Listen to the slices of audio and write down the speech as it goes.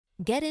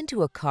Get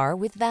into a car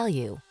with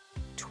value.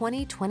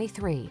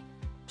 2023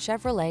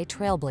 Chevrolet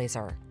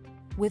TrailBlazer.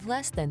 With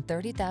less than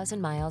 30,000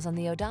 miles on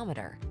the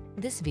odometer,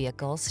 this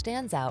vehicle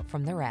stands out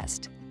from the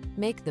rest.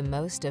 Make the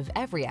most of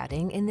every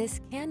outing in this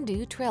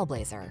can-do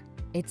TrailBlazer.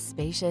 Its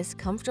spacious,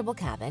 comfortable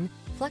cabin,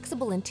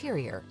 flexible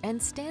interior,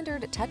 and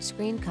standard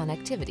touchscreen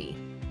connectivity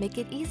make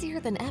it easier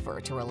than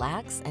ever to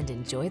relax and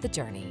enjoy the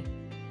journey.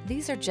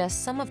 These are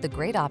just some of the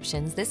great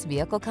options this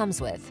vehicle comes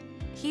with: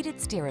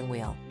 heated steering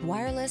wheel,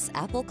 wireless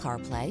Apple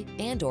Carplay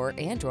and/or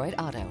Android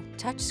Auto,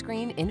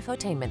 touchscreen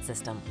infotainment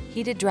system,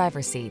 heated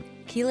driver's seat,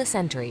 keyless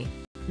entry,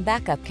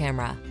 backup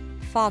camera,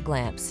 fog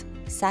lamps,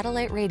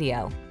 satellite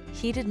radio,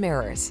 heated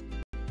mirrors,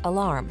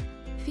 alarm.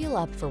 Feel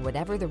up for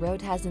whatever the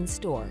road has in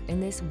store in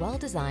this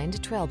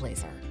well-designed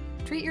TrailBlazer.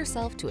 Treat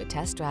yourself to a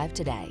test drive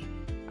today.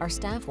 Our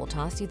staff will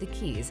toss you the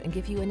keys and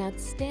give you an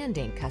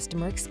outstanding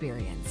customer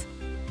experience.